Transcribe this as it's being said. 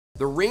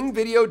The Ring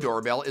Video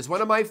Doorbell is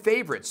one of my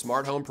favorite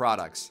smart home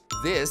products.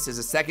 This is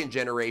a second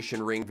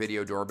generation Ring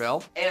Video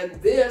Doorbell,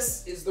 and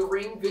this is the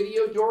Ring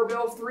Video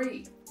Doorbell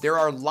 3. There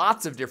are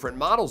lots of different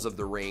models of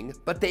the Ring,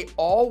 but they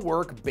all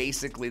work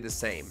basically the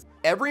same.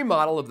 Every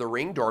model of the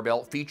Ring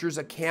doorbell features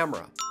a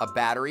camera, a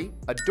battery,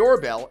 a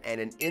doorbell, and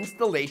an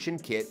installation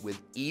kit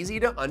with easy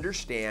to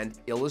understand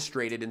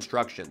illustrated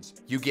instructions.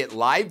 You get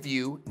live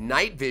view,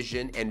 night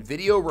vision, and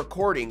video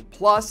recording,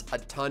 plus a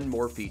ton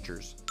more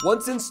features.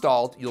 Once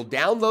installed, you'll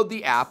download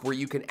the app where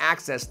you can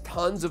access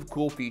tons of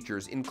cool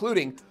features,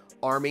 including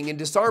arming and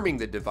disarming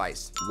the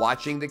device,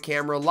 watching the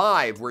camera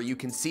live where you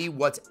can see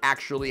what's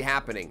actually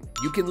happening.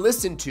 You can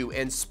listen to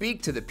and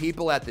speak to the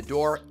people at the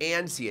door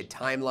and see a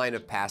timeline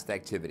of past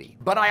activity.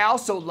 But I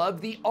also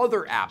love the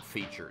other app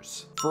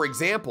features. For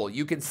example,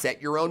 you can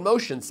set your own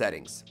motion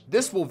settings.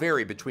 This will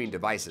vary between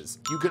devices.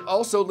 You can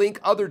also link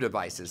other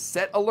devices,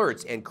 set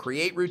alerts, and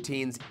create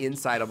routines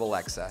inside of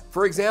Alexa.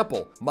 For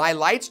example, my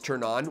lights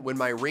turn on when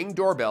my Ring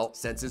doorbell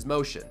senses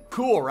motion.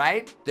 Cool,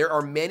 right? There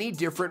are many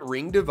different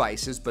Ring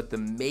devices, but the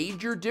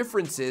major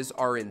differences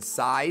are in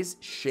size,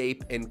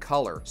 shape, and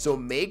color. So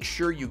make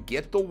sure you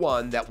get the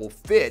one that will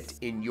fit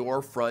in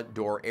your front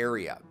door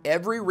area.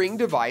 Every Ring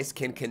device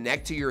can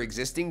connect to your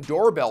existing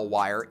doorbell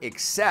wire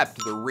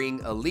except the Ring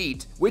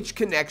Elite, which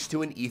connects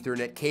to an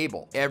Ethernet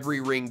cable.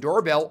 Every Ring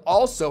doorbell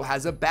also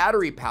has a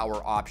battery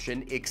power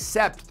option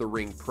except the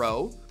Ring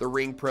Pro, the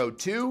Ring Pro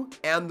 2,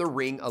 and the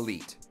Ring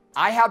Elite.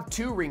 I have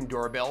two Ring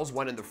doorbells,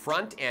 one in the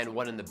front and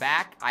one in the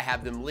back. I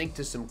have them linked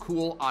to some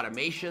cool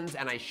automations,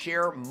 and I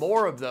share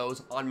more of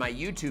those on my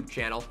YouTube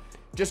channel.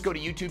 Just go to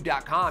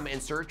youtube.com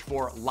and search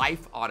for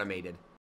Life Automated.